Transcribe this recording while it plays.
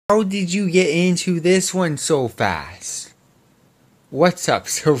How did you get into this one so fast? What's up,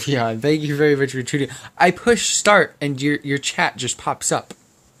 Sylveon? Thank you very much for tuning in. I push start and your chat just pops up.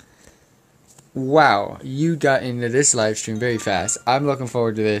 Wow, you got into this live stream very fast. I'm looking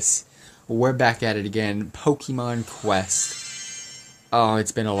forward to this. We're back at it again. Pokemon Quest. Oh,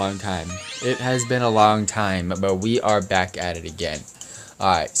 it's been a long time. It has been a long time, but we are back at it again.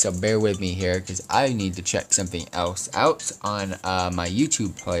 Alright, so bear with me here, because I need to check something else out on my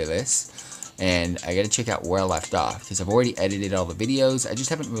YouTube playlist. And I gotta check out where I left off, because I've already edited all the videos. I just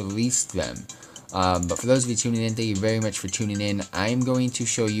haven't released them. But for those of you tuning in, thank you very much for tuning in. I'm going to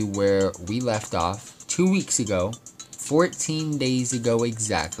show you where we left off 2 weeks ago, 14 days ago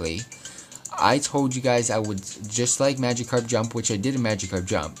exactly. I told you guys I would, just like Magikarp Jump, which I did in Magikarp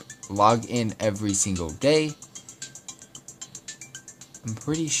Jump, log in every single day. I'm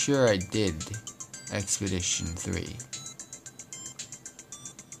pretty sure I did Expedition 3.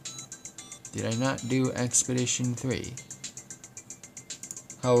 Did I not do Expedition 3?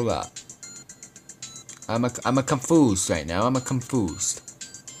 Hold up. I'm a confused right now. I'm a confused.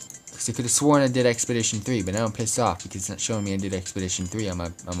 Because I could have sworn I did Expedition 3, but now I'm pissed off because it's not showing me I did Expedition 3 on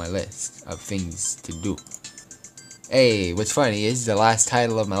my list of things to do. Hey, what's funny is the last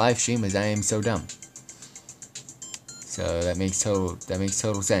title of my live stream is I Am So Dumb. So that makes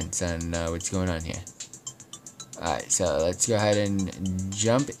total sense on what's going on here. Alright, so let's go ahead and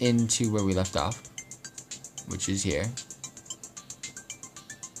jump into where we left off, which is here.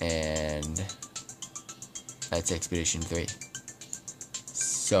 And that's Expedition 3.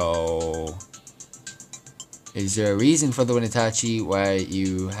 So, is there a reason for the FTWitachi why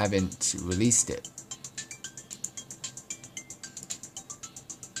you haven't released it?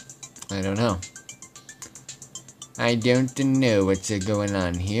 I don't know. I don't know what's going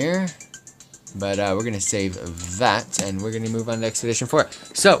on here. But we're going to save that, and we're going to move on to Expedition 4.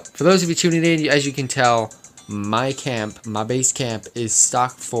 So, for those of you tuning in, as you can tell, my base camp, is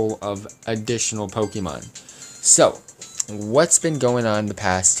stocked full of additional Pokemon. So, what's been going on the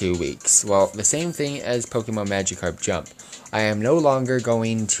past 2 weeks? Well, the same thing as Pokemon Magikarp Jump. I am no longer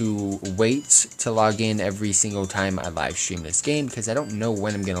going to wait to log in every single time I live stream this game, because I don't know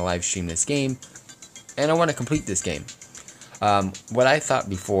when I'm going to live stream this game, and I want to complete this game. What I thought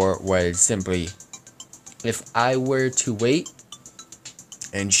before was simply, if I were to wait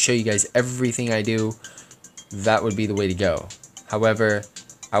and show you guys everything I do, that would be the way to go. However,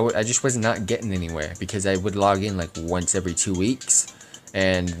 I just was not getting anywhere, because I would log in like once every 2 weeks,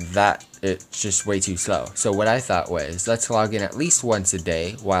 and it's just way too slow. So what I thought was, let's log in at least once a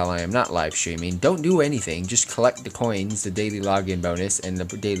day while I am not live streaming. Don't do anything, just collect the coins, the daily login bonus, and the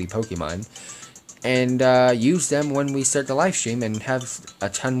daily Pokemon, and use them when we start the live stream and have a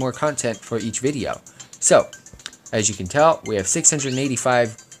ton more content for each video. So, as you can tell, we have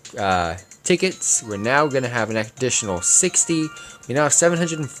 685 tickets. We're now going to have an additional 60. We now have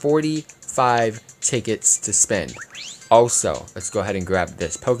 745 tickets to spend. Also, let's go ahead and grab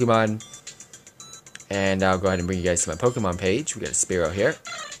this Pokemon, and I'll go ahead and bring you guys to my Pokemon page. We got a Spearow here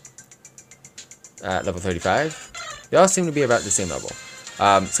at level 35. They all seem to be about the same level.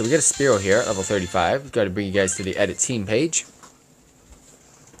 So we got a Spearow here at level 35. Got to bring you guys to the edit team page.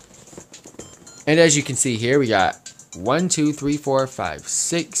 And as you can see here, we got 1, 2, 3, 4, 5,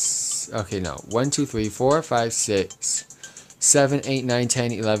 6. Okay, no. 1, 2, 3, 4, 5, 6, 7, 8, 9,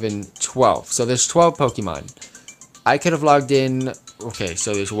 10, 11, 12. So there's 12 Pokemon. I could have logged in. Okay,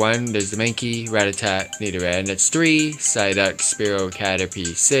 so there's the Mankey, Rattata, Nidoran, and that's 3. Psyduck, Spearow,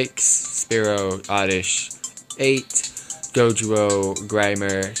 Caterpie, 6. Spearow, Oddish, 8. Doduo,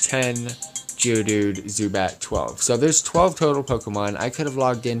 Grimer, 10, Geodude, Zubat, 12. So there's 12 total Pokemon. I could have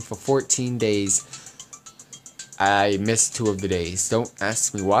logged in for 14 days. I missed 2 of the days. Don't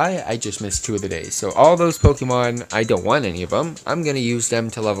ask me why, I just missed 2 of the days. So all those Pokemon, I don't want any of them. I'm going to use them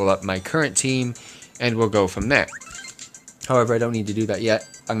to level up my current team, and we'll go from there. However, I don't need to do that yet.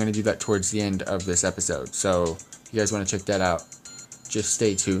 I'm going to do that towards the end of this episode. So if you guys want to check that out, just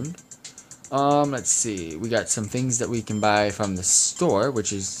stay tuned. Let's see, we got some things that we can buy from the store,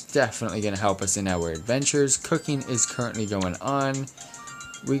 which is definitely going to help us in our adventures. Cooking is currently going on.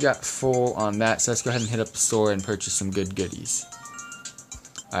 We got full on that, so let's go ahead and hit up the store and purchase some good goodies.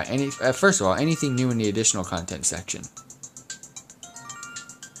 Alright, first of all, anything new in the additional content section?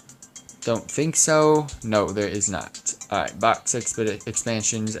 Don't think so. No, there is not. Alright, box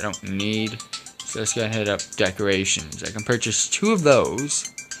expansions, I don't need. So let's go ahead and hit up decorations. I can purchase 2 of those.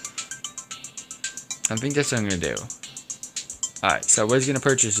 I think that's what I'm going to do. Alright, so I was going to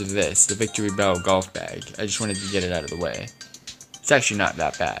purchase this, the Victory Bell golf bag. I just wanted to get it out of the way. It's actually not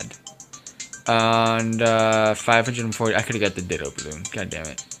that bad. And 540, I could have got the Ditto balloon. God damn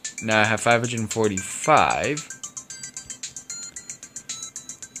it. Now I have 545.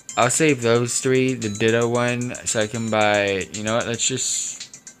 I'll save those 3, the Ditto one, so I can buy, you know what, let's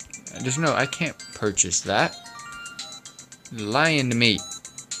just, there's no, I can't purchase that. Lying to me.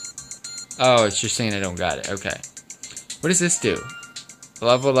 Oh, it's just saying I don't got it, okay. What does this do?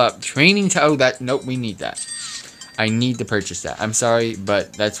 Level up, training to, oh, that, nope, we need that. I need to purchase that. I'm sorry,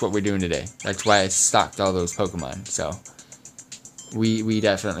 but that's what we're doing today. That's why I stocked all those Pokemon, so. We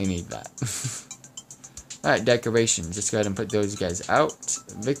definitely need that. Alright, decorations. Let's go ahead and put those guys out.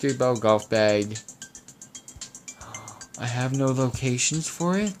 Victory Bell, Golf Bag. I have no locations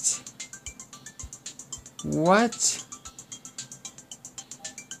for it? What?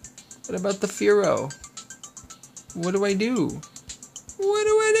 What about the Furo? What do I do? What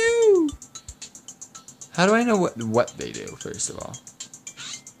do I do? How do I know what they do, first of all?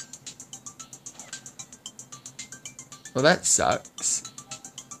 Well, that sucks.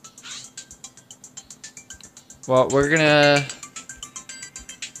 Well, we're gonna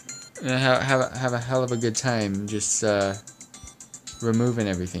have a hell of a good time just removing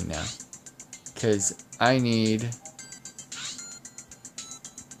everything now, because I need.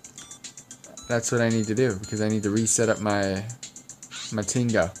 That's what I need to do, because I need to reset up my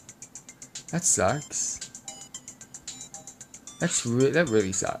Tingo. That sucks. That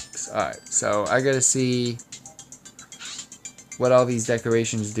really sucks. All right, so I gotta see what all these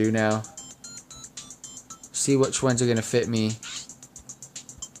decorations do now. See which ones are going to fit me.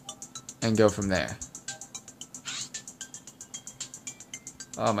 And go from there.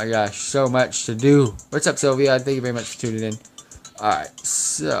 Oh my gosh, so much to do. What's up, Sylvia? Thank you very much for tuning in. Alright,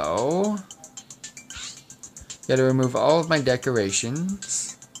 so gotta remove all of my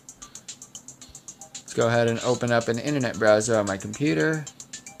decorations. Let's go ahead and open up an internet browser on my computer.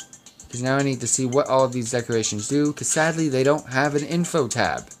 Because now I need to see what all of these decorations do. Because sadly, they don't have an info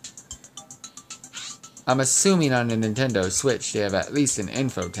tab. I'm assuming on the Nintendo Switch, they have at least an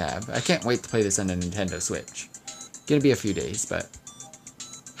info tab. I can't wait to play this on the Nintendo Switch. Gonna be a few days, but...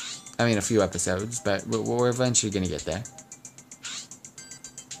 I mean, a few episodes, but we're eventually gonna get there.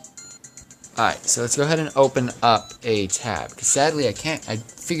 Alright, so let's go ahead and open up a tab. Because sadly, I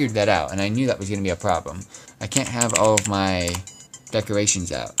figured that out, and I knew that was gonna be a problem. I can't have all of my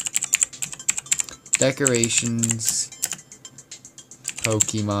decorations out. Decorations...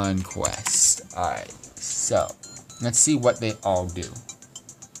 Pokemon Quest. Alright. So, let's see what they all do.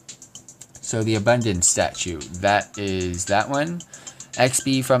 So, the Abundance Statue, that is that one.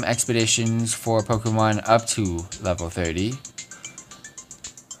 XP from Expeditions for Pokemon up to level 30.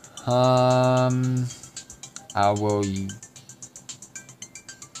 I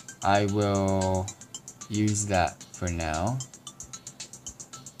will use that for now.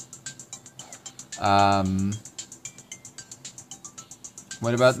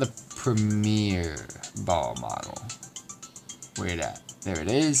 What about the Premier Ball model? Where it at? There it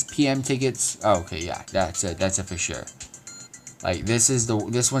is. PM tickets. Oh, okay, yeah, that's a for sure. Like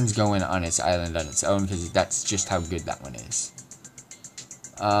this one's going on its island on its own because that's just how good that one is.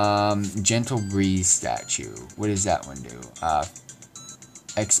 Gentle Breeze statue. What does that one do?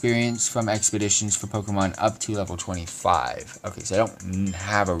 Experience from expeditions for Pokemon up to level 25. Okay, so I don't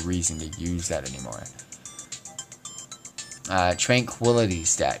have a reason to use that anymore. Tranquility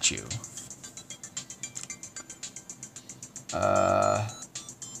statue.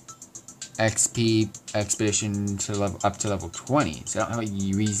 XP expedition to level up to level 20. So I don't have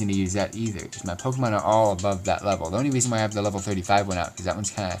a reason to use that either, because my Pokemon are all above that level. The only reason why I have the level 35 one out, because that one's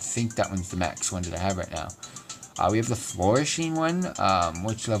kind of, I think that one's the max one that I have right now. We have the Flourishing one.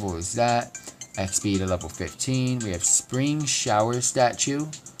 Which level is that? XP to level 15. We have Spring Shower statue,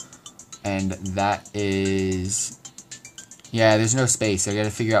 and that is... Yeah, there's no space, so I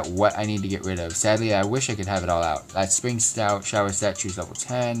gotta figure out what I need to get rid of. Sadly, I wish I could have it all out. That Spring Shower statue is level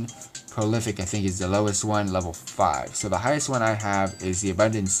 10. Prolific, I think, is the lowest one, level 5. So the highest one I have is the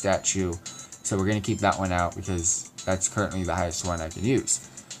Abundance statue. So we're gonna keep that one out because that's currently the highest one I can use.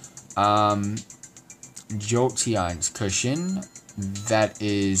 Jolteon's cushion. That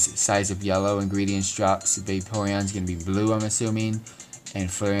is size of yellow. Ingredients drops. Vaporeon's gonna be blue, I'm assuming. And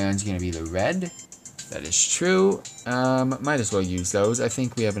Flareon's gonna be the red. That is true. Might as well use those. I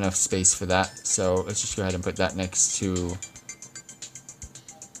think we have enough space for that. So let's just go ahead and put that next to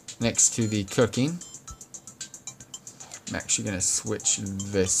the cooking. I'm actually going to switch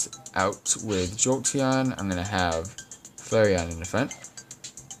this out with Jolteon. I'm going to have Flareon in the front.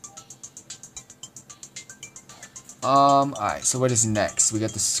 Alright, so what is next? We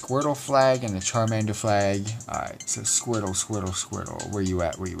got the Squirtle flag and the Charmander flag. Alright, so Squirtle. Where you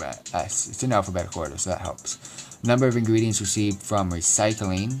at? It's in alphabetical order, so that helps. Number of ingredients received from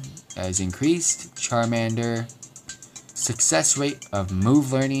recycling is increased. Charmander. Success rate of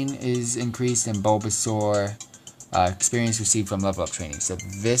move learning is increased, and Bulbasaur. Experience received from level up training. So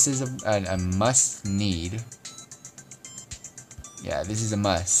this is a must need. Yeah, this is a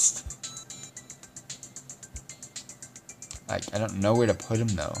must. I don't know where to put them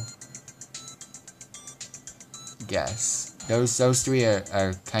though. Guess those three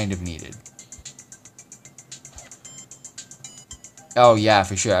are kind of needed. Oh yeah,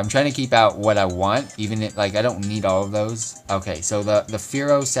 for sure. I'm trying to keep out what I want, even if, like, I don't need all of those. Okay, so the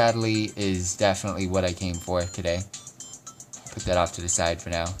Fearow sadly is definitely what I came for today. Put that off to the side for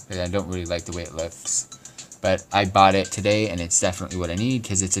now, because I don't really like the way it looks. But I bought it today, and it's definitely what I need,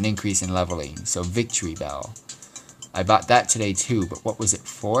 because it's an increase in leveling. So Victory Bell. I bought that today too, but what was it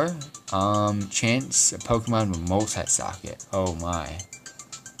for? Chance a Pokemon with multi-socket. Oh my.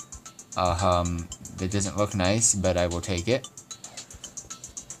 That doesn't look nice, but I will take it.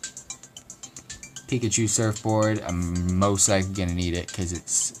 Pikachu Surfboard, I'm most likely going to need it because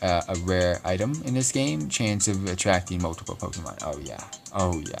it's a rare item in this game. Chance of attracting multiple Pokemon. Oh yeah.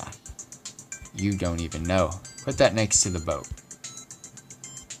 Oh yeah. You don't even know. Put that next to the boat.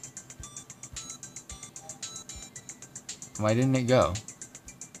 Why didn't it go?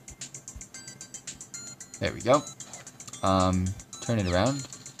 There we go. Turn it around.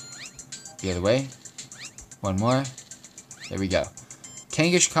 The other way. One more. There we go.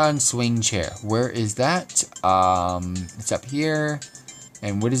 Kangaskhan Swing Chair. Where is that? It's up here.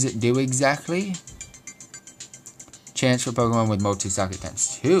 And what does it do exactly? Chance for Pokemon with multi-socket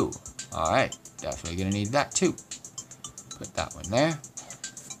times 2. Alright. Definitely gonna need that too. Put that one there.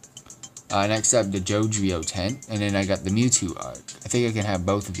 Next up, the Dodrio tent, and then I got the Mewtwo arc. I think I can have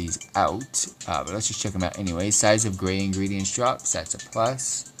both of these out, but let's just check them out anyway. Size of gray ingredients drops, that's a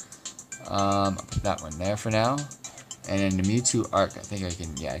plus. I'll put that one there for now. And then the Mewtwo arc, I think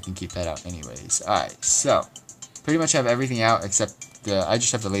I can keep that out anyways. Alright, so, pretty much have everything out except I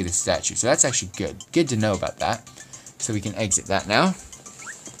just have the latest statue, so that's actually good. Good to know about that. So we can exit that now.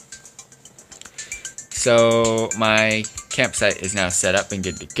 So, my campsite is now set up and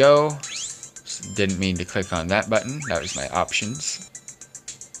good to go. Didn't mean to click on that button. That was my options.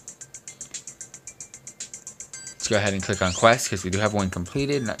 Let's go ahead and click on quest because we do have one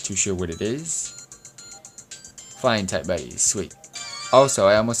completed. Not too sure what it is. Flying type buddies. Sweet. Also,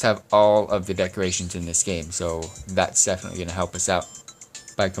 I almost have all of the decorations in this game, so that's definitely going to help us out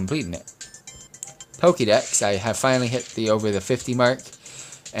by completing it. Pokédex. I have finally hit over the 50 mark.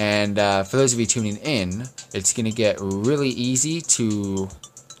 And for those of you tuning in, it's going to get really easy to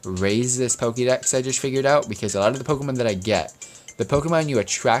raise this Pokédex I just figured out, because a lot of the Pokemon that I get, the Pokemon you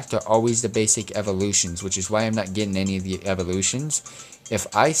attract are always the basic evolutions, which is why I'm not getting any of the evolutions. If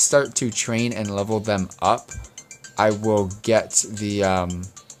I start to train and level them up, I will get their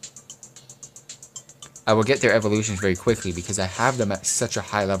evolutions very quickly, because I have them at such a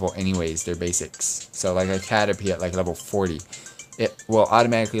high level anyways, their basics. So like a Caterpie at like level 40. It will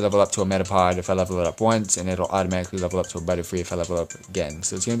automatically level up to a Metapod if I level it up once, and it'll automatically level up to a Butterfree if I level it up again.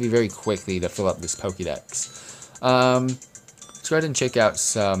 So it's going to be very quickly to fill up this Pokédex. Let's go ahead and check out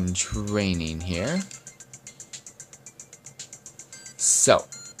some training here. So,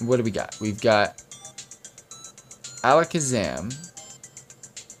 what do we got? We've got Alakazam,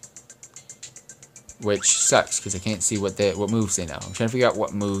 which sucks because I can't see what moves they know. I'm trying to figure out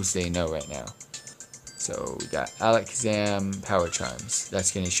what moves they know right now. So we got Alakazam, Power Charms.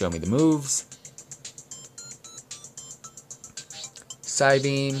 That's going to show me the moves.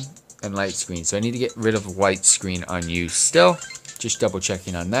 Psybeam and Light Screen. So I need to get rid of Light Screen on you still. Just double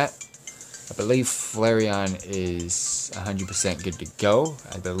checking on that. I believe Flareon is 100% good to go.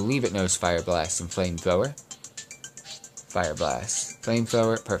 I believe it knows Fire Blast and Flamethrower. Fire Blast.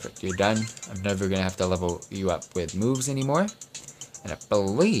 Flamethrower. Perfect. You're done. I'm never going to have to level you up with moves anymore. And I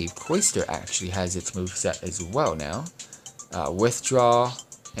believe Cloyster actually has its moveset as well now. Withdraw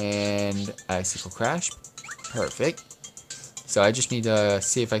and Icicle Crash. Perfect. So I just need to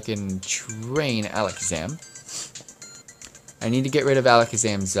see if I can train Alakazam. I need to get rid of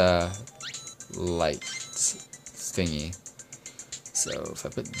Alakazam's light thingy. So if I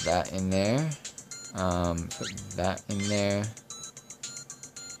put that in there, put that in there,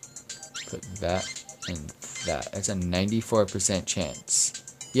 put that in that. That's a 94% chance.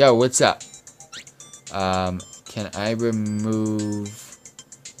 Yo, what's up? Can I remove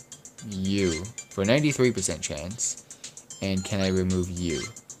you for 93% chance? And can I remove you?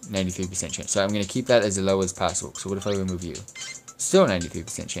 93% chance. So I'm going to keep that as low as possible. So what if I remove you? Still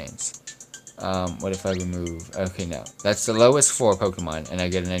 93% chance. What if I remove... Okay, no. That's the lowest for Pokemon, and I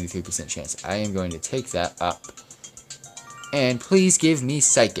get a 93% chance. I am going to take that up And please give me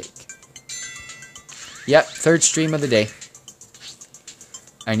Psychic. Yep, third stream of the day.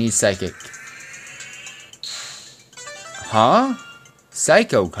 I need Psychic. Huh?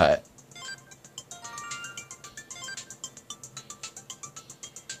 Psycho Cut.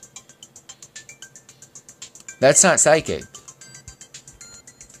 That's not Psychic.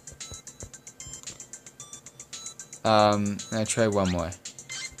 I'll try one more.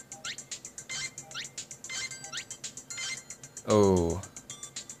 Oh.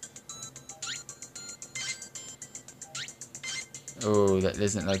 Oh, that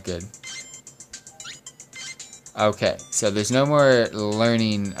doesn't look good. Okay, so there's no more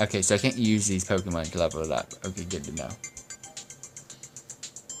learning. Okay, so I can't use these Pokemon to level it up. Okay, good to know.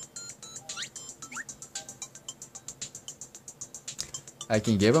 I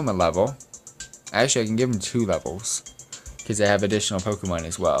can give him a level. Actually, I can give him 2 levels. Because I have additional Pokemon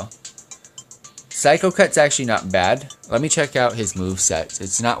as well. Psycho Cut's actually not bad. Let me check out his movesets.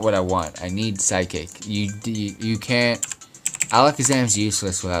 It's not what I want. I need Psychic. You can't... Alakazam's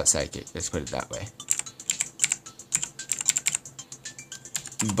useless without Psychic. Let's put it that way.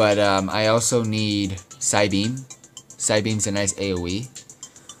 But I also need Psybeam. Psybeam's a nice AoE.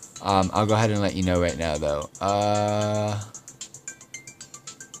 I'll go ahead and let you know right now, though.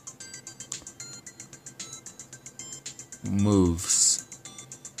 Moves.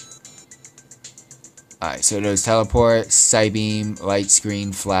 Alright, so those Teleport, Psybeam, Light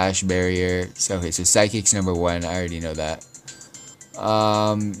Screen, Flash, Barrier. So, okay, so Psychic's number 1. I already know that.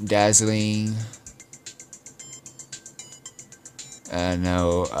 Dazzling.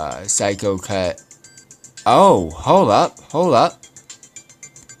 No, Psycho Cut. Oh, hold up, hold up.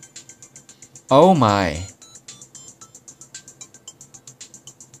 Oh my.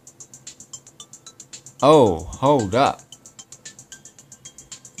 Oh, hold up.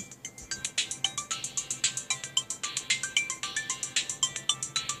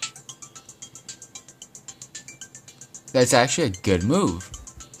 That's actually a good move.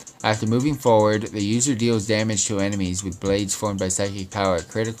 After moving forward, the user deals damage to enemies with blades formed by psychic power.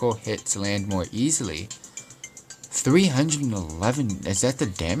 Critical hits land more easily. 311. Is that the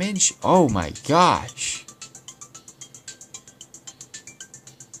damage? Oh my gosh.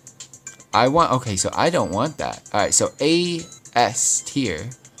 Okay, so I don't want that. Alright, so A, S tier.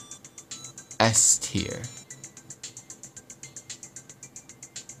 S tier.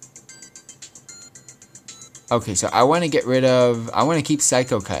 Okay, so I want to get rid of... I want to keep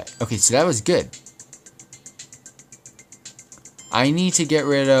Psycho Cut. Okay, so that was good. I need to get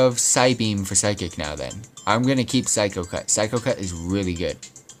rid of Psybeam for Psychic now then. I'm going to keep Psycho Cut. Psycho Cut is really good.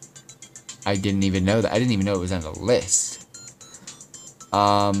 I didn't even know that. I didn't even know it was on the list.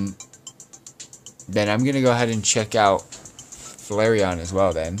 Then I'm going to go ahead and check out Flareon as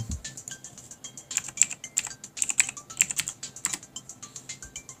well then.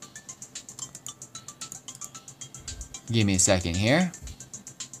 Give me a second here.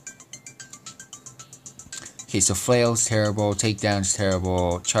 Okay, so Flail's terrible, Takedown's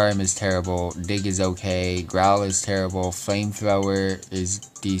terrible, Charm is terrible, Dig is okay, Growl is terrible, Flamethrower is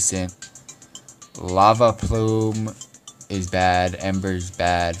decent, Lava Plume is bad, Ember's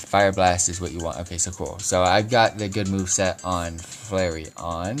bad, Fire Blast is what you want. Okay, so cool. So I've got the good moveset on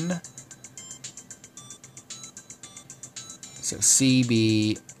Flareon. So C,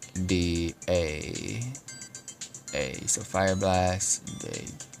 B, D, A. So Fire Blast, Dig.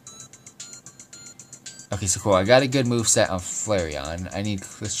 Okay, so cool. I got a good moveset on Flareon.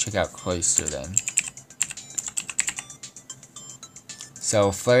 Let's check out Cloyster then. So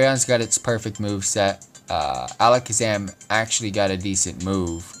Flareon's got its perfect moveset. Alakazam actually got a decent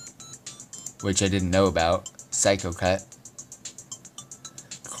move, which I didn't know about. Psycho Cut.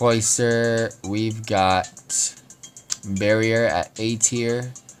 Cloyster, we've got Barrier at A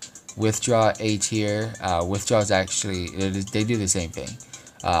tier. Withdraw A tier. Withdraw is actually, they do the same thing.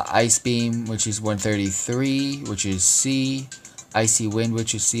 Ice Beam, which is 133, which is C. Icy Wind,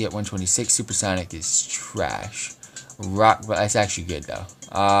 which is C at 126. Supersonic is trash. Rock, but that's actually good though.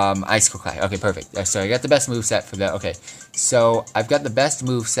 Icicle Clash. Okay, perfect. So I got the best moveset for that. Okay, so I've got the best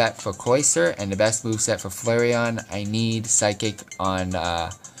moveset for Cloyster and the best moveset for Flareon. I need Psychic on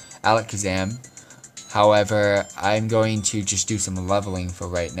Alakazam. However, I'm going to just do some leveling for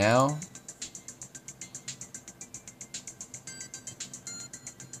right now.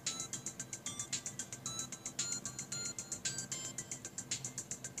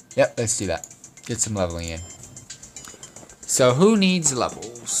 Yep, let's do that. Get some leveling in. So who needs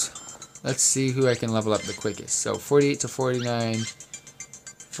levels? Let's see who I can level up the quickest. So 48 to 49,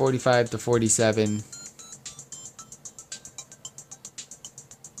 45 to 47.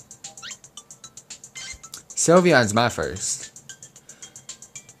 Sylveon's my first.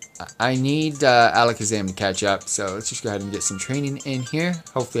 I need Alakazam to catch up, so let's just go ahead and get some training in here.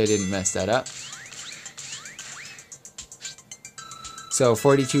 Hopefully I didn't mess that up. So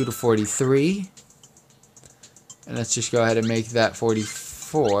 42 to 43. And let's just go ahead and make that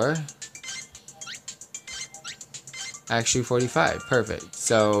 44. Actually 45. Perfect.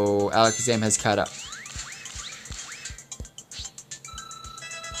 So Alakazam has caught up.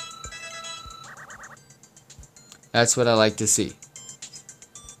 That's what I like to see.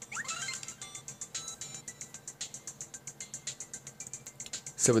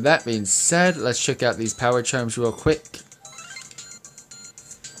 So with that being said, let's check out these power charms real quick.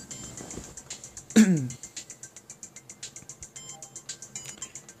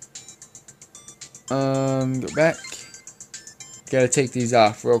 Go back. Gotta take these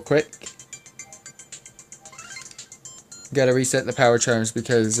off real quick. Gotta reset the power charms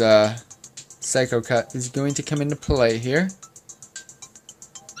because Psycho Cut is going to come into play here.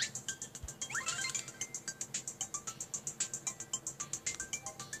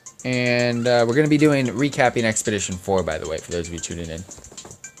 And we're going to be doing recapping Expedition 4, by the way, for those of you tuning in.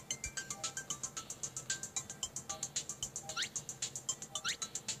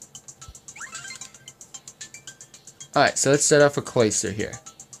 Alright, so let's start off with Cloyster here.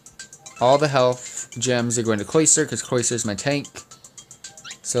 All the health gems are going to Cloyster because Cloyster is my tank.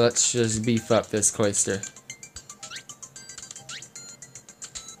 So let's just beef up this Cloyster.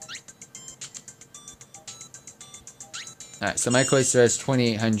 Alright, so my Cloyster has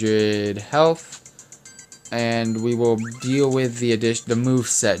 2800 health. And we will deal with the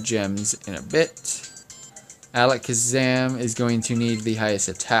moveset gems in a bit. Alakazam is going to need the highest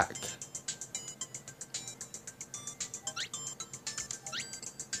attack.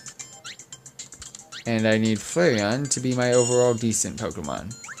 And I need Flareon to be my overall decent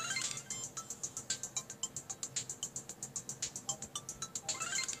Pokemon.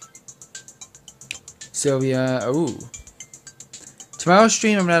 Sylvia, ooh. Tomorrow's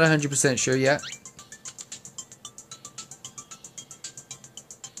stream, I'm not 100% sure yet.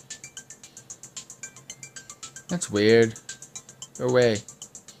 That's weird. Go away.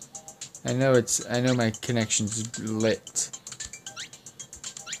 I know my connection's lit.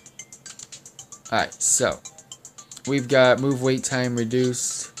 Alright, so we've got move wait time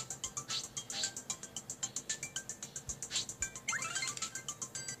reduced.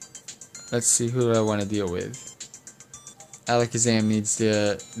 Let's see who do I want to deal with. Alakazam needs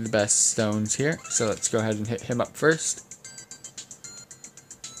the best stones here, so let's go ahead and hit him up first.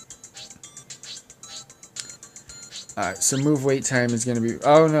 Alright, so move wait time is going to be...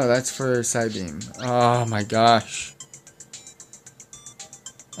 Oh no, that's for Psybeam. Oh my gosh.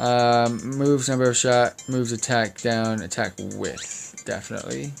 Moves number of shot, moves attack down, attack width,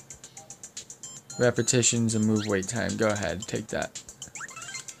 definitely. Repetitions and move wait time, go ahead, take that.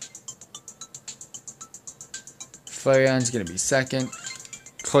 Flareon's gonna be second.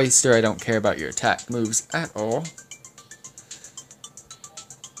 Cloyster, I don't care about your attack moves at all.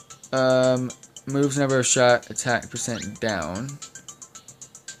 Moves number of shot, attack percent down.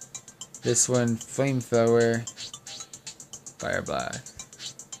 This one, Flamethrower, Fire Blast.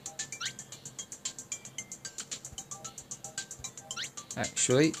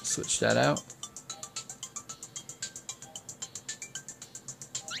 Actually, switch that out.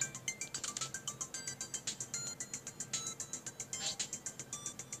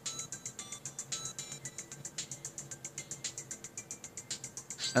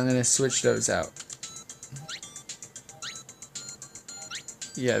 I'm going to switch those out.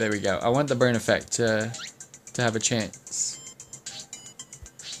 Yeah, there we go. I want the burn effect to have a chance.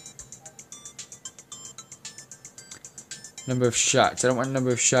 Number of shots. I don't want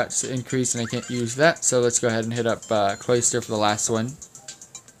number of shots to increase and I can't use that. So let's go ahead and hit up Cloyster for the last one.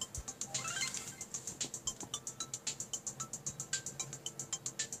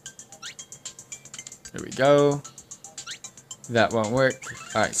 There we go. That won't work.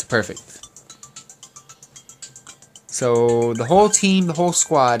 Alright, so perfect. So the whole team, the whole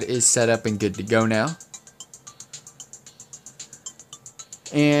squad is set up and good to go now.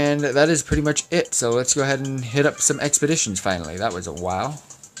 And that is pretty much it. So let's go ahead and hit up some expeditions finally. That was a while.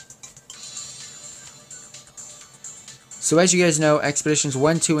 So as you guys know, expeditions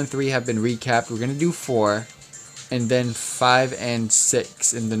 1, 2, and 3 have been recapped. We're going to do 4. And then 5 and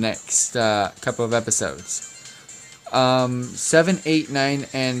 6 in the next couple of episodes. 7, 8, 9,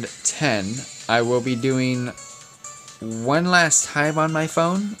 and 10 I will be doing one last time on my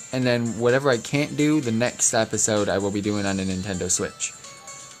phone. And then whatever I can't do, the next episode I will be doing on a Nintendo Switch.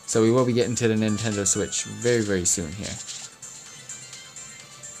 So we will be getting to the Nintendo Switch very, very soon here.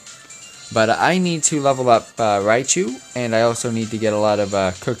 But I need to level up Raichu, and I also need to get a lot of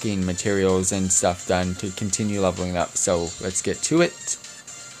cooking materials and stuff done to continue leveling up. So let's get to it.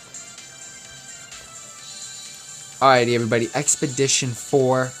 Alrighty, everybody. Expedition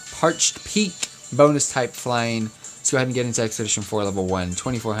 4, Parched Peak, bonus type flying. Let's go ahead and get into Expedition 4 level 1.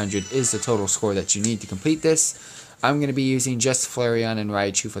 2400 is the total score that you need to complete this. I'm going to be using just Flareon and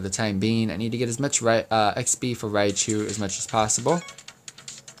Raichu for the time being. I need to get as much XP for Raichu as much as possible.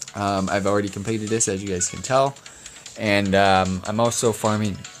 I've already completed this, as you guys can tell, and I'm also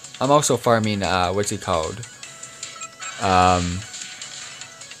farming. What's it called?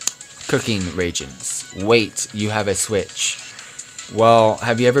 Cooking regions. Wait, you have a Switch. Well,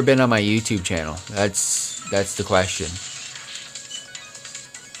 have you ever been on my YouTube channel? That's the question.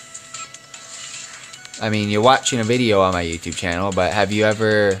 I mean, you're watching a video on my YouTube channel, but have you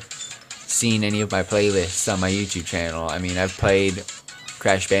ever seen any of my playlists on my YouTube channel? I mean, I've played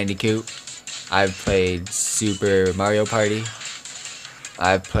Crash Bandicoot, I've played Super Mario Party,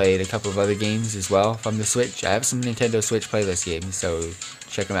 I've played a couple of other games as well from the Switch. I have some Nintendo Switch playlist games, so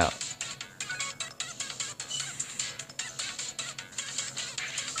check them out.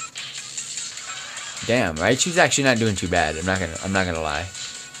 Damn, Raichu's actually not doing too bad. I'm not gonna lie.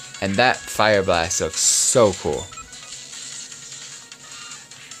 And that Fire Blast looks so cool.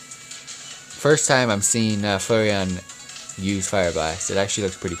 First time I'm seeing Flareon use Fire Blast. It actually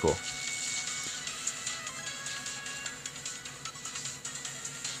looks pretty cool.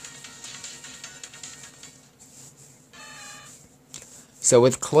 So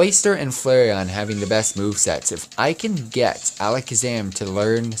with Cloyster and Flareon having the best movesets, if I can get Alakazam to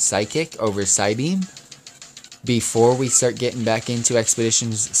learn Psychic over Psybeam before we start getting back into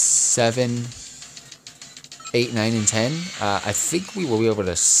Expeditions 7, 8, 9, and 10, I think we will be able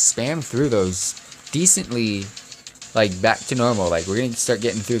to spam through those decently, like, back to normal. Like, we're going to start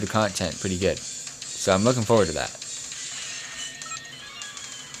getting through the content pretty good. So I'm looking forward to that.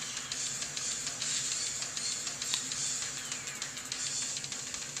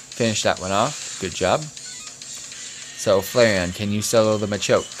 Finish that one off. Good job. So, Flareon, can you solo the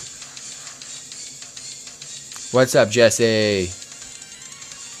Machoke? What's up, Jesse?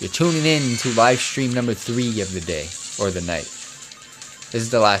 You're tuning in to live stream number 3 of the day, or the night. This is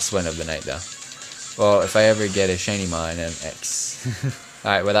the last one of the night, though. Well, if I ever get a shiny Mon and X.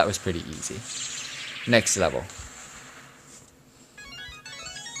 Alright, well, that was pretty easy. Next level.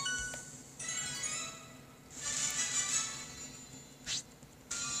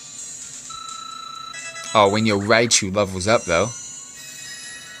 Oh, when your Raichu levels up, though.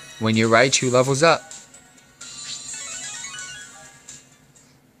 When your Raichu levels up.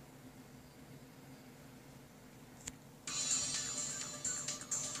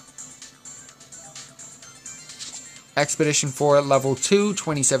 Expedition 4, level 2,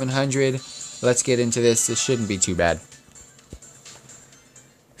 2700. Let's get into this. This shouldn't be too bad.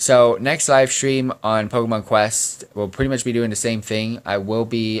 So, next live stream on Pokemon Quest, we'll pretty much be doing the same thing. I will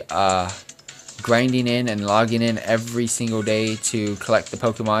be grinding in and logging in every single day to collect the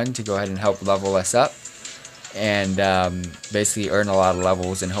Pokemon to go ahead and help level us up. And basically earn a lot of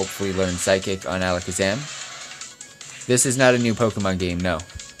levels and hopefully learn Psychic on Alakazam. This is not a new Pokemon game, no.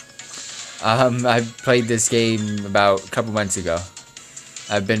 I played this game about a couple months ago.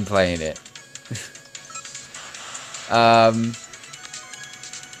 I've been playing it. I'll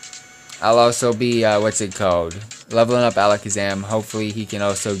also be, what's it called? Leveling up Alakazam. Hopefully he can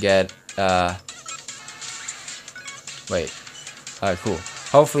also get, cool.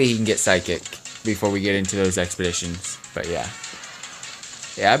 Hopefully he can get Psychic before we get into those expeditions. But yeah.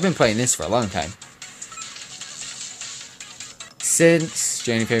 Yeah, I've been playing this for a long time. Since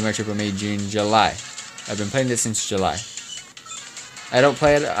January, February, March, April, May, June, July. I've been playing this since July. I don't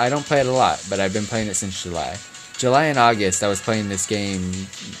play it a lot, but I've been playing it since July. July and August, I was playing this game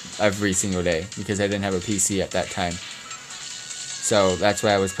every single day because I didn't have a PC at that time. So that's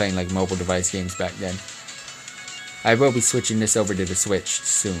why I was playing like mobile device games back then. I will be switching this over to the Switch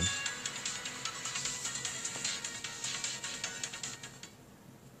soon.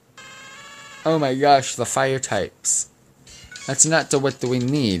 Oh my gosh, the fire types. That's not what we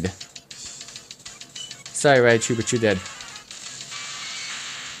need. Sorry, Raichu, but you're dead.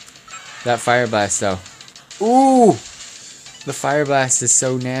 That Fire Blast, though. Ooh! The Fire Blast is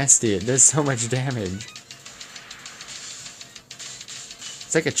so nasty. It does so much damage.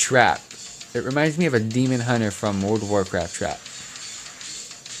 It's like a trap. It reminds me of a Demon Hunter from World of Warcraft trap.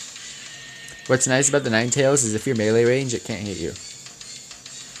 What's nice about the Ninetales is if you're melee range, it can't hit you.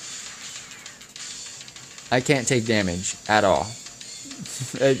 I can't take damage at all.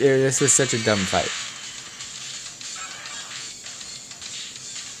 This was such a dumb fight.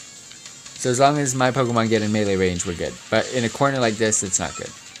 So as long as my Pokemon get in melee range, we're good. But in a corner like this, it's not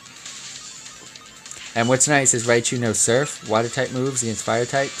good. And what's nice is Raichu knows Surf, water type moves against fire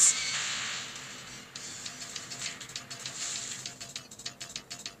types.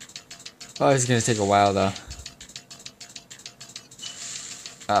 Oh, it's gonna take a while though.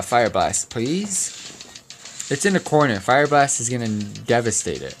 Fire Blast, please. It's in the corner. Fire Blast is gonna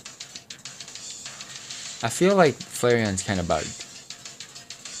devastate it. I feel like Flareon's kind of bugged.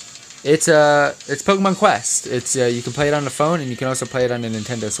 It's Pokemon Quest. It's you can play it on the phone and you can also play it on the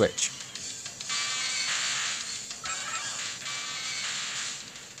Nintendo Switch.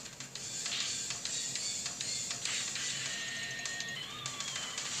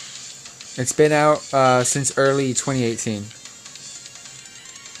 It's been out since early 2018.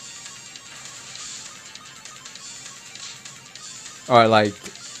 Or like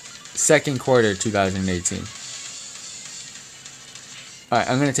second quarter 2018. Alright,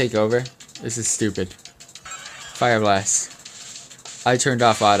 I'm gonna take over. This is stupid. Fire Blast. I turned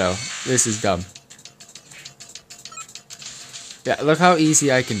off auto. This is dumb. Yeah, look how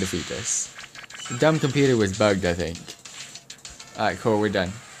easy I can defeat this. The dumb computer was bugged, I think. Alright, cool, we're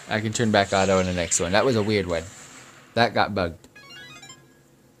done. I can turn back auto in the next one. That was a weird one. That got bugged.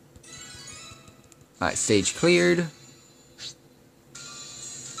 Alright, stage cleared.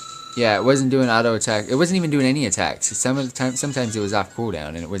 Yeah, it wasn't doing auto attack. It wasn't even doing any attacks. Sometimes it was off cooldown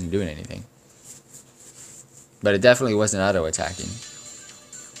and it wasn't doing anything. But it definitely wasn't auto attacking.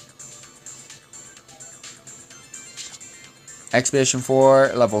 Expedition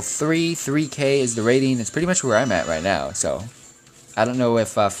 4, level 3, 3K is the rating. It's pretty much where I'm at right now, so I don't know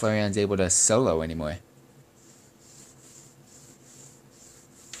if Flareon's able to solo anymore.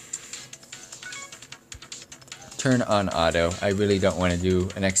 Turn on auto. I really don't want to do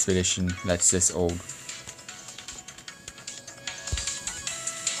an expedition that's this old.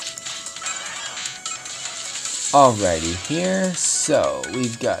 Alrighty, here, so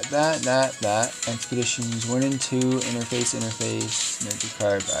we've got that. Expeditions 1 and 2, interface, magic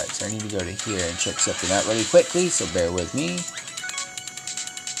card. Alright, so I need to go to here and check something out really quickly, so bear with me.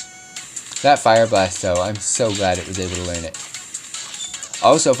 That Fire Blast, though, I'm so glad it was able to learn it.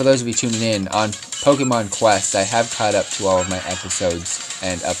 Also, for those of you tuning in, on Pokemon Quest, I have caught up to all of my episodes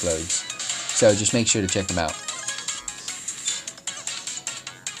and uploads. So just make sure to check them out.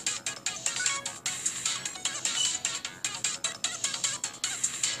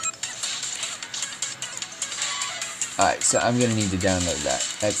 Alright, so I'm going to need to download that.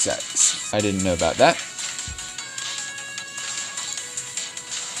 That sucks. I didn't know about that.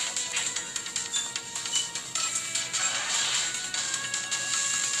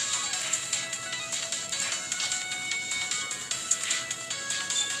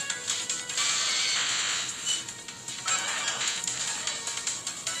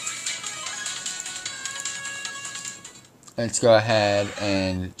 Let's go ahead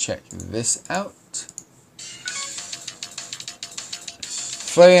and check this out.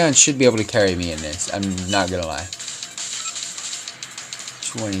 Flareon should be able to carry me in this. I'm not gonna lie.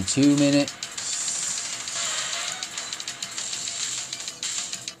 22 minutes.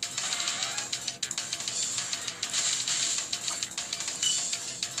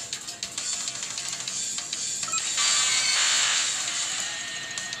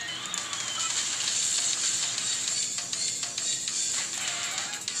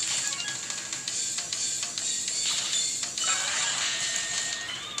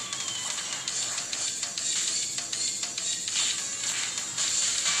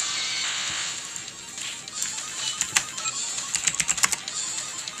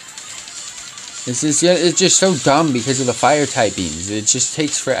 It's just so dumb because of the fire typings. It just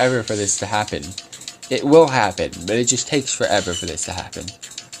takes forever for this to happen. It will happen, but it just takes forever for this to happen.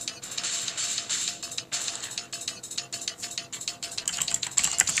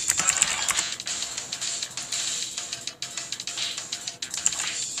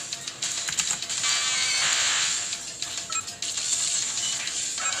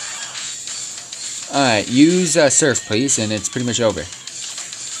 Alright, use Surf, please, and it's pretty much over.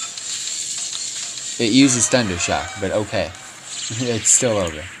 It uses Thunder Shock, but okay. It's still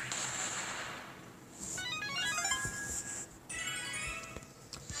over.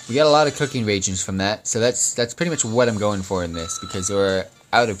 We got a lot of cooking regions from that, so that's pretty much what I'm going for in this, because we're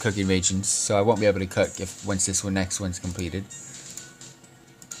out of cooking regions, so I won't be able to cook once this next one's completed.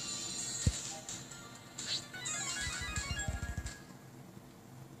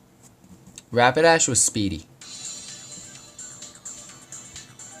 Rapidash was speedy.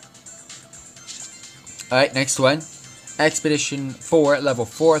 Alright, next one. Expedition 4, level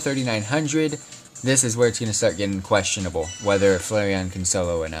 4, 3900. This is where it's going to start getting questionable, whether Flareon can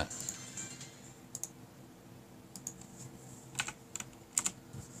solo or not.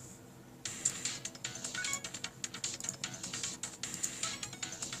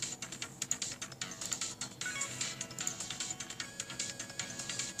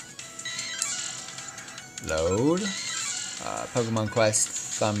 Load. Pokemon Quest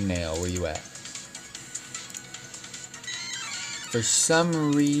thumbnail. Where you at? For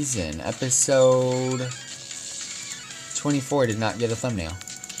some reason, episode 24 did not get a thumbnail.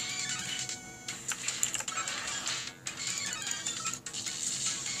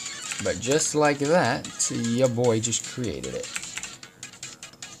 But just like that, your boy just created it.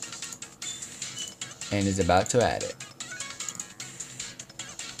 And is about to add it.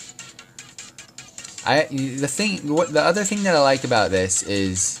 The other thing that I like about this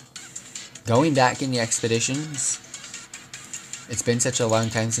is going back in the expeditions. It's been such a long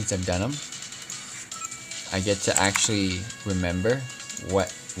time since I've done them. I get to actually remember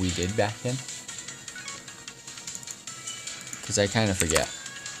what we did back then. Because I kind of forget.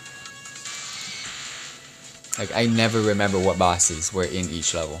 Like, I never remember what bosses were in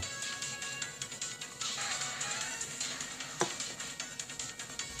each level.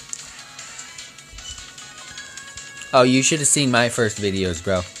 Oh, you should have seen my first videos,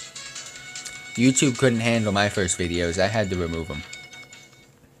 bro. YouTube couldn't handle my first videos. I had to remove them.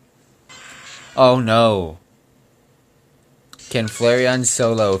 Oh, no. Can Flareon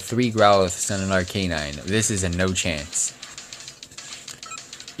solo 3 Growliths on an Arcanine? This is a no chance.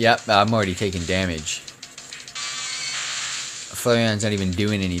 Yep, I'm already taking damage. Flareon's not even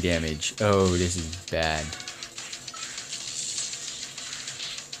doing any damage. Oh, this is bad.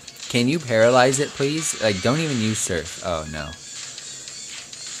 Can you paralyze it, please? Like, don't even use Surf. Oh, no.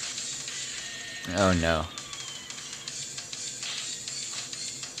 Oh, no.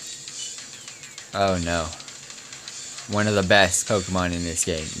 Oh, no. One of the best Pokemon in this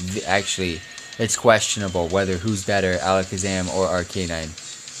game. Actually, it's questionable whether who's better, Alakazam or Arcanine,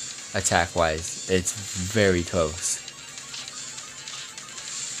 attack-wise. It's very close.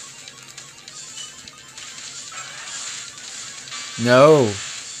 No.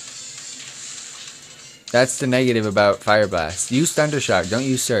 That's the negative about Fire Blast. Use Thundershock, don't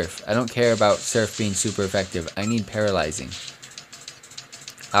use Surf. I don't care about Surf being super effective. I need Paralyzing.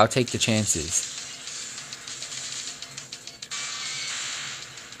 I'll take the chances.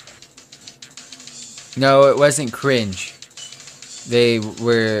 No, it wasn't cringe. They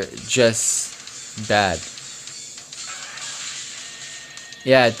were just bad.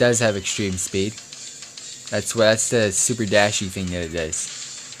 Yeah, it does have extreme speed. That's the super dashy thing that it does.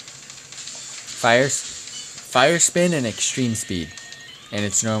 Fire spin and extreme speed, and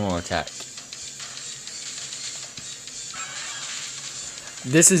its normal attack.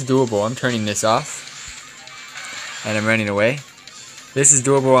 This is doable. I'm turning this off, and I'm running away. This is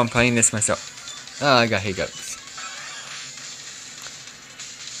doable. I'm playing this myself. Oh, I got hiccups.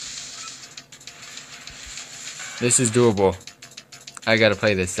 This is doable. I gotta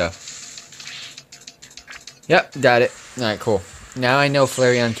play this though. Yep, got it. Alright, cool. Now I know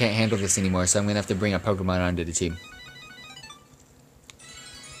Flareon can't handle this anymore, so I'm gonna have to bring a Pokemon onto the team.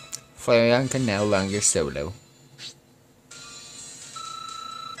 Flareon can no longer solo.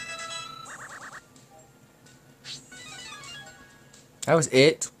 That was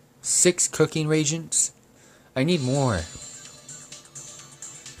it? 6 cooking reagents? I need more.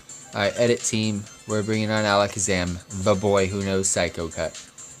 Alright, edit team. We're bringing on Alakazam, the boy who knows Psycho Cut.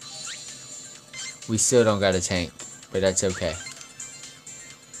 We still don't got a tank, but that's okay.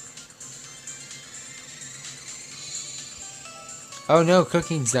 Oh no,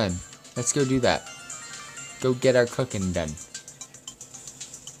 cooking's done. Let's go do that. Go get our cooking done.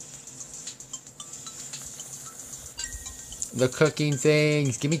 The cooking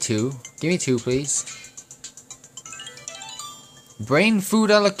things. Give me 2. Give me 2, please. Brain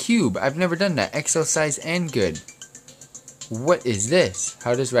food a la cube. I've never done that. XL size and good. What is this?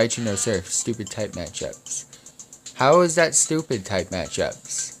 How does Raichu know Surf? Stupid type matchups. How is that stupid type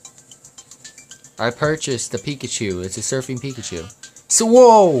matchups? I purchased the Pikachu. It's a surfing Pikachu. So,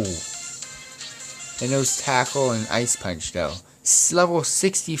 whoa! It knows Tackle and Ice Punch, though. Level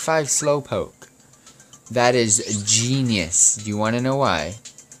 65 Slowpoke. That is genius. Do you want to know why?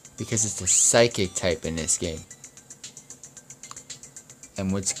 Because it's a Psychic type in this game.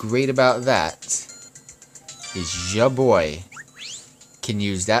 And what's great about that is your boy can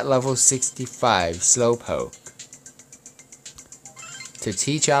use that level 65 Slowpoke to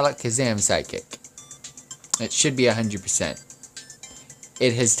teach Alakazam Psychic. It should be 100%.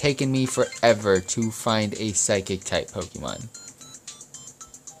 It has taken me forever to find a Psychic type Pokemon.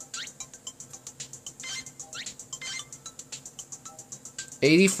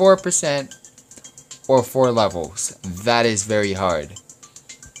 %, or 4 levels. That is very hard.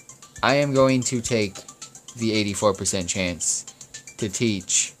 I am going to take the 84% chance to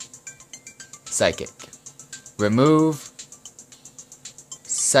teach Psychic. Remove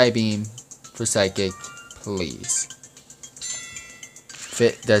Psybeam for Psychic. Please.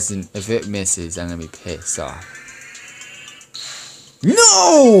 If it misses, I'm gonna be pissed off.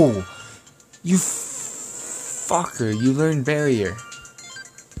 No! You fucker, you learned barrier.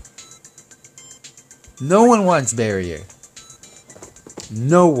 No one wants barrier.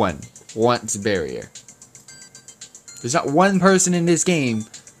 No one wants barrier. There's not one person in this game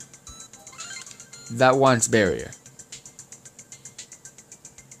that wants barrier.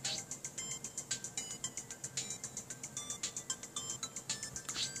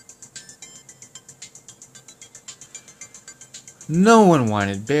 No one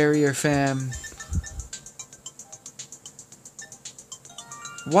wanted barrier, fam.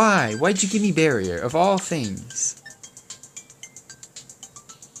 Why? Why'd you give me barrier, of all things?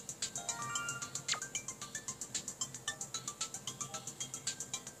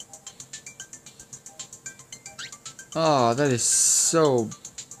 Oh, that is so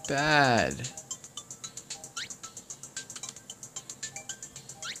bad.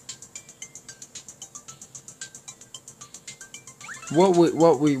 What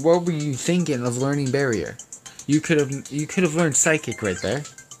were you thinking of learning barrier? You could have learned psychic right there.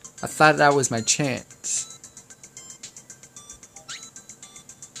 I thought that was my chance.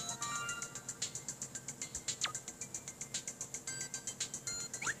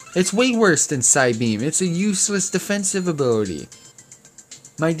 It's way worse than Psybeam. It's a useless defensive ability.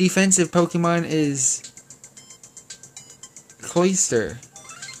 My defensive Pokemon is Cloyster.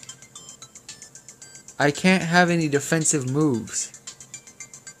 I can't have any defensive moves.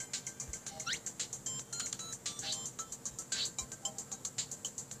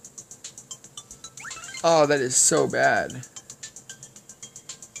 Oh, that is so bad.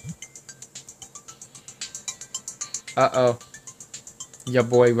 Uh-oh. Your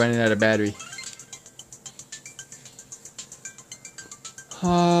boy running out of battery.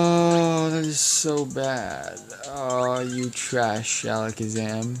 Oh, that is so bad. Oh, you trash,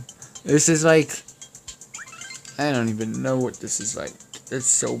 Alakazam. This is like... I don't even know what this is like. It's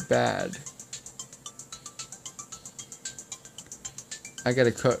so bad. I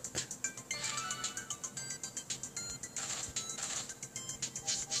gotta cook.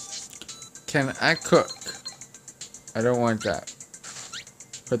 Can I cook? I don't want that.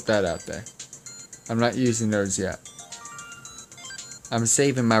 Put that out there. I'm not using those yet. I'm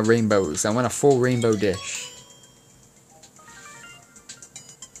saving my rainbows. I want a full rainbow dish.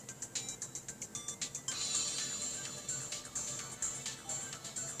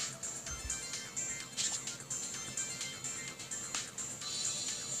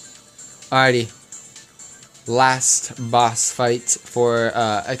 Alrighty. Last boss fight for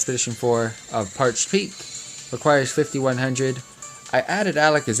Expedition 4 of Parched Peak. Requires 5100. I added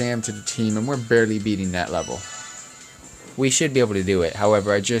Alakazam to the team and we're barely beating that level. We should be able to do it.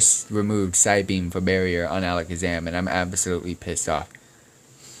 However, I just removed Psybeam for barrier on Alakazam and I'm absolutely pissed off.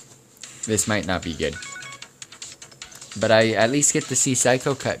 This might not be good. But I at least get to see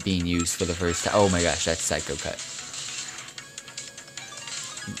Psycho Cut being used for the first time. Oh my gosh, that's Psycho Cut.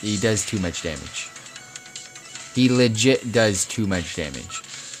 He does too much damage. He legit does too much damage.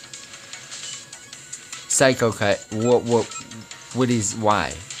 Psycho Cut, what is,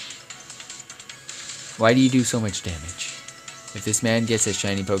 why? Why do you do so much damage? If this man gets a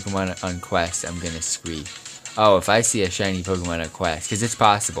shiny Pokemon on quest, I'm gonna scream. Oh, if I see a shiny Pokemon on quest, because it's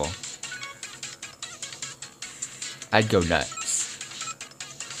possible, I'd go nuts.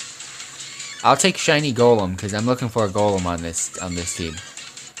 I'll take shiny Golem, because I'm looking for a Golem on this team.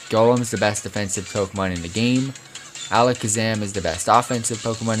 Golem's the best defensive Pokemon in the game. Alakazam is the best offensive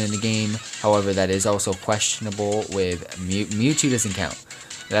Pokemon in the game. However, that is also questionable with Mewtwo doesn't count.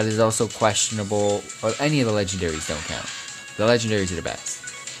 That is also questionable, or any of the legendaries don't count. The legendaries are the best.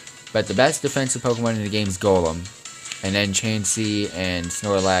 But the best defensive Pokemon in the game is Golem. And then Chansey and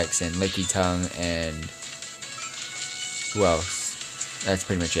Snorlax and Lickitung and... who else? That's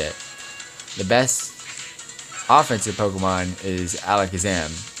pretty much it. The best offensive Pokemon is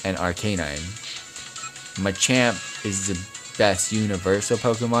Alakazam and Arcanine. Machamp is the best universal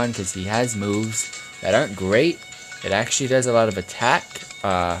Pokemon because he has moves that aren't great. It actually does a lot of attack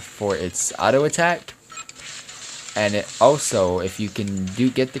for its auto attack. And it also, if you can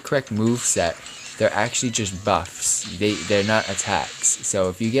get the correct move set, they're actually just buffs. They're not attacks. So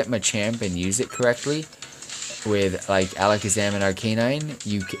if you get Machamp and use it correctly, with like Alakazam and Arcanine,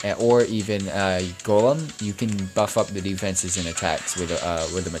 or even Golem, you can buff up the defenses and attacks with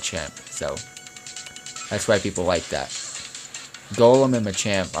a Machamp. So that's why people like that. Golem and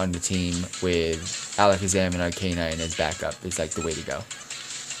Machamp on the team with Alakazam and Arcanine as backup is like the way to go.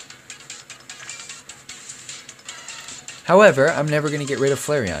 However, I'm never going to get rid of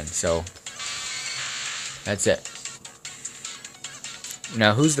Flareon, so That's it.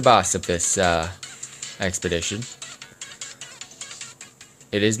 Now, who's the boss of this expedition?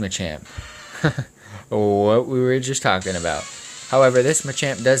 It is Machamp. What we were just talking about. However, this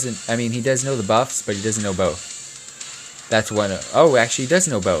Machamp doesn't, I mean, he does know the buffs, but he doesn't know both. That's one of, oh, actually, he does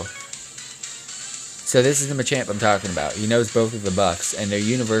know both. So this is the Machamp I'm talking about. He knows both of the buffs, and they're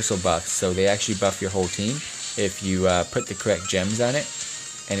universal buffs, so they actually buff your whole team if you put the correct gems on it,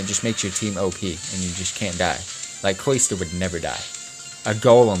 and it just makes your team OP, and you just can't die. Like, Cloyster would never die. A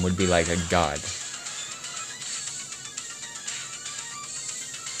Golem would be like a god.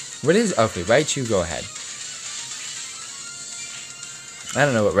 What is... Okay, Raichu, go ahead. I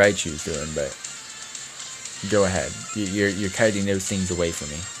don't know what Raichu's doing, but... Go ahead. You're kiting those things away from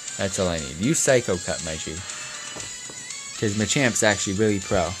me. That's all I need. Use Psycho Cut, my G. Because Machamp's actually really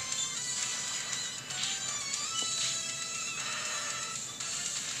pro.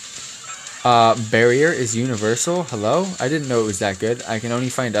 Barrier is universal. Hello? I didn't know it was that good. I can only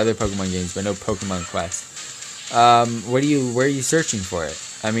find other Pokemon games, but no Pokemon Quest. Where are you searching for it?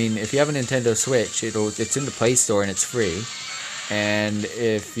 I mean, if you have a Nintendo Switch, it's in the Play Store and it's free. And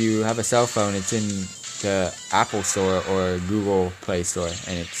if you have a cell phone, it's in the Apple Store or Google Play Store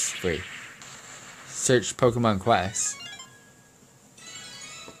and it's free. Search Pokemon Quest.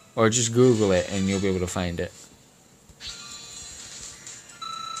 Or just Google it and you'll be able to find it.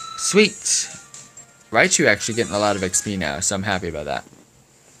 Sweet! Raichu actually getting a lot of XP now, so I'm happy about that.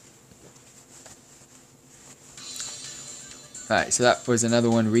 Alright, so that was another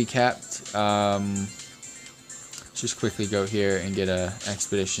one recapped. Just quickly go here and get a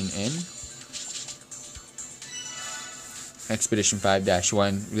expedition in. Expedition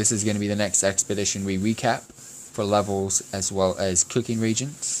 5-1. This is going to be the next expedition we recap for levels as well as cooking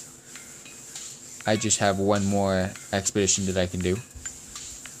regions. I just have one more expedition that I can do.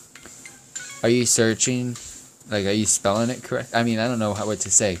 Are you searching? Like, are you spelling it correct? I mean, I don't know what to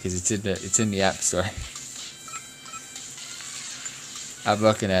say because it's in the App Store. I'm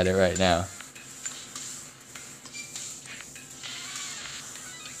looking at it right now.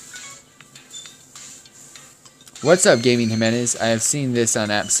 What's up, Gaming Jimenez? I have seen this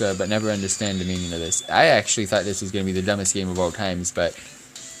on App Store, but never understand the meaning of this. I actually thought this was going to be the dumbest game of all times, but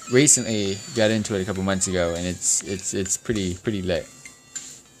recently got into it a couple months ago, and it's pretty lit.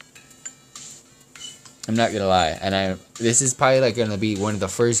 I'm not gonna lie, and this is probably like gonna be one of the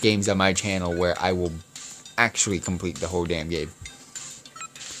first games on my channel where I will actually complete the whole damn game.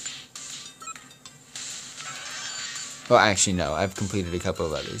 Well, actually no, I've completed a couple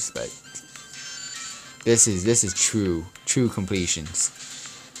of others, but this is true completions.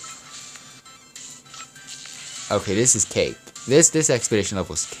 Okay, this is cake. This expedition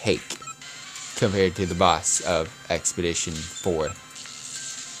level is cake compared to the boss of Expedition 4.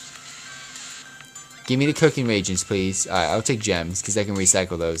 Give me the cooking reagents, please. Alright, I'll take gems, because I can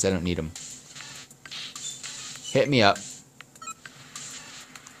recycle those. I don't need them. Hit me up.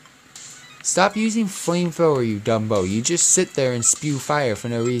 Stop using flamethrower, you dumbo. You just sit there and spew fire for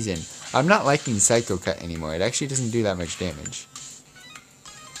no reason. I'm not liking Psycho Cut anymore. It actually doesn't do that much damage.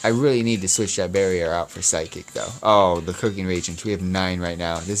 I really need to switch that barrier out for Psychic, though. Oh, the cooking reagents. We have 9 right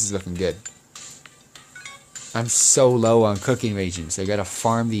now. This is looking good. I'm so low on cooking reagents. I gotta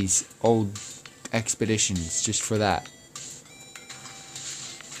farm these old expeditions just for that.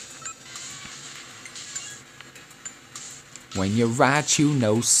 When you Raichu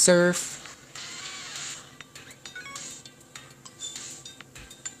no surf.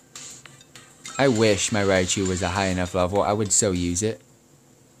 I wish my Raichu was a high enough level. I would so use it.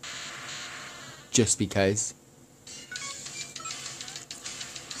 Just because.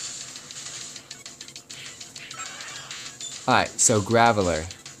 Alright, so Graveler,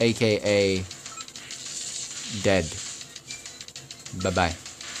 aka dead. Bye-bye.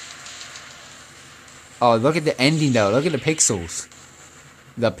 Oh, look at the ending though. Look at the pixels.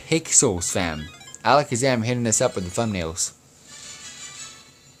 The pixels, fam. Alakazam hitting us up with the thumbnails.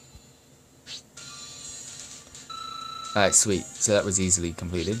 Alright, sweet. So that was easily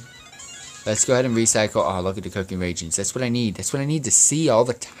completed. Let's go ahead and recycle. Oh, look at the cooking reagents. That's what I need. That's what I need to see all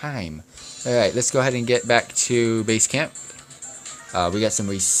the time. Alright, let's go ahead and get back to base camp. We got some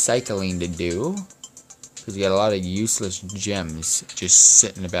recycling to do. Because we got a lot of useless gems just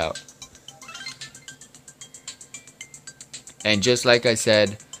sitting about. And just like I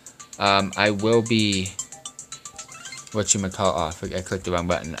said, I will be... Whatchamacallit? Oh, I clicked the wrong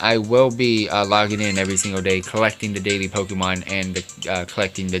button. I will be logging in every single day, collecting the daily Pokemon and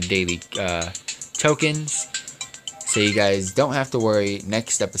collecting the daily tokens. So you guys don't have to worry.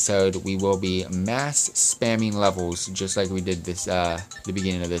 Next episode, we will be mass spamming levels, just like we did this the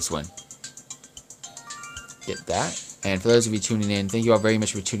beginning of this one. get that. And for those of you tuning in, thank you all very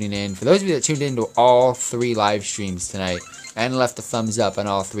much for tuning in. For those of you that tuned in to all 3 live streams tonight and left a thumbs up on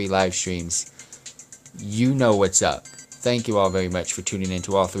all 3 live streams, you know what's up. Thank you all very much for tuning in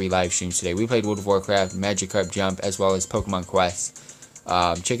to all 3 live streams today. We played World of Warcraft, Magikarp Jump, as well as Pokemon Quest.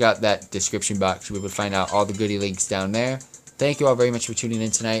 Check out that description box. We would find out all the goodie links down there. Thank you all very much for tuning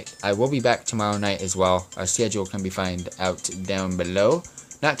in tonight. I will be back tomorrow night as well. Our schedule can be found out down below.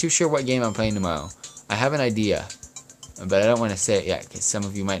 Not too sure what game I'm playing tomorrow. I have an idea, but I don't want to say it yet because some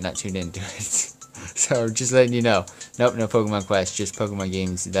of you might not tune into it. So just letting you know. Nope, no Pokemon Quest, just Pokemon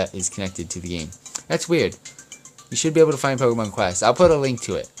games that is connected to the game. That's weird. You should be able to find Pokemon Quest. I'll put a link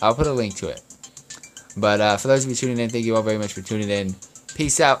to it. But for those of you tuning in, thank you all very much for tuning in.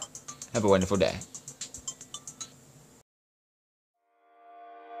 Peace out. Have a wonderful day.